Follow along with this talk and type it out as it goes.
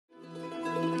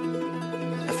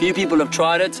few people have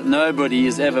tried it. Nobody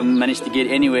has ever managed to get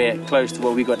anywhere close to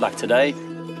what we got like today.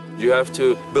 You have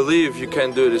to believe you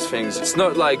can do these things. It's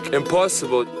not like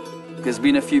impossible. There's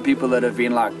been a few people that have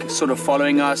been like sort of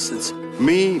following us. It's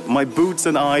me, my boots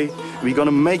and we're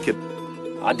gonna make it.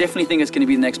 I definitely think it's going to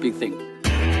be the next big thing.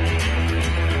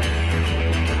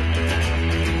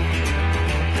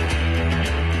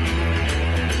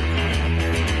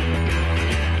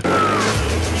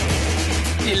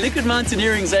 Liquid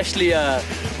mountaineering is actually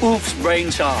Ulf's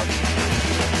brainchild.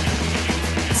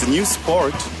 It's a new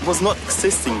sport. It was not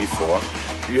existing before.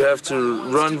 You have to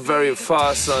run very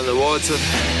fast on the water.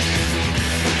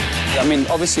 I mean,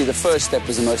 obviously the first step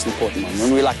was the most important one.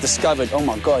 When we discovered, oh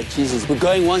my God, Jesus, we're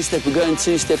going 1 step, we're going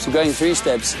 2 steps, we're going 3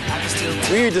 steps.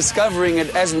 We're discovering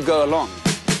it as we go along.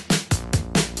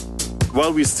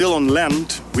 While we're still on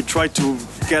land, we try to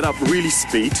get up really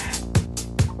speed.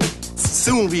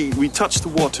 Soon we touch the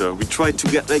water. We try to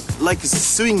get like a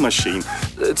swimming machine.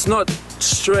 It's not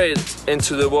straight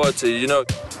into the water, you know.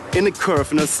 In a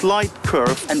curve, in a slight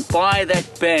curve. And by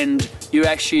that bend, you're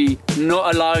actually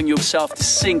not allowing yourself to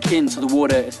sink into the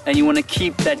water, and you want to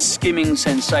keep that skimming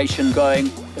sensation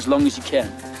going as long as you can.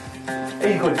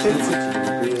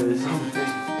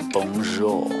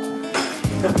 Bonjour.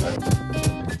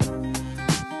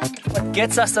 What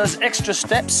gets us those extra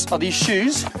steps are these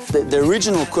shoes. The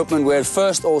original equipment where it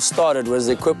first all started was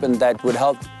the equipment that would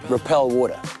help repel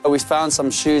water. We found some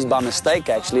shoes by mistake,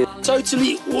 actually.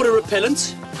 Totally water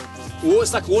repellent.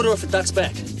 It's like water off a duck's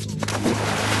back.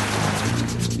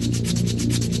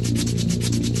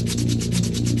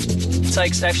 It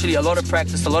takes actually a lot of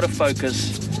practice, a lot of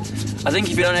focus. I think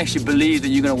if you don't actually believe that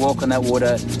you're going to walk on that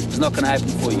water, it's not going to happen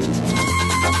for you.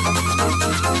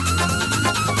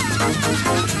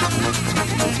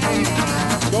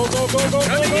 Go, go, go, go, go,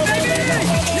 go, baby!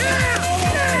 Yeah!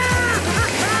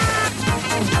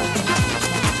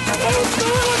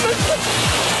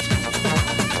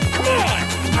 Come on!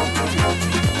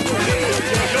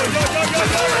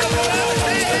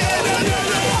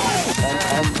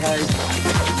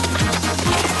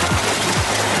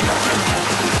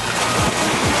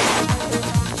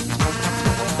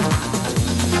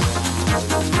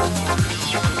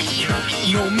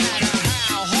 No matter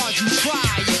how hard you try,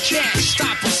 you can't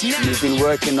stop us now. We've been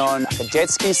working on a jet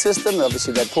ski system,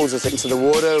 obviously that pulls us into the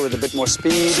water with a bit more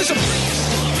speed. Good.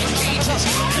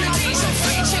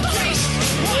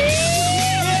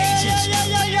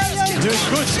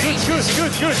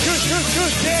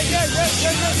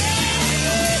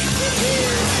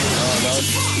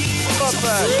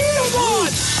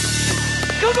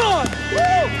 Come on!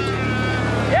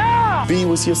 Yeah! Be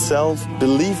with yourself,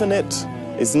 believe in it.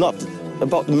 It's not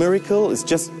about the miracle, it's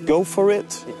just go for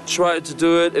it. Try to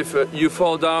do it. If you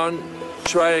fall down,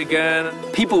 try again.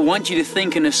 People want you to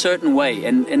think in a certain way,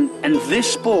 and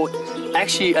this sport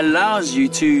actually allows you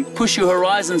to push your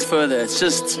horizons further.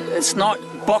 It's not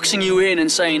boxing you in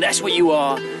and saying that's what you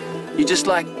are. You're just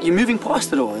you're moving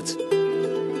past it all.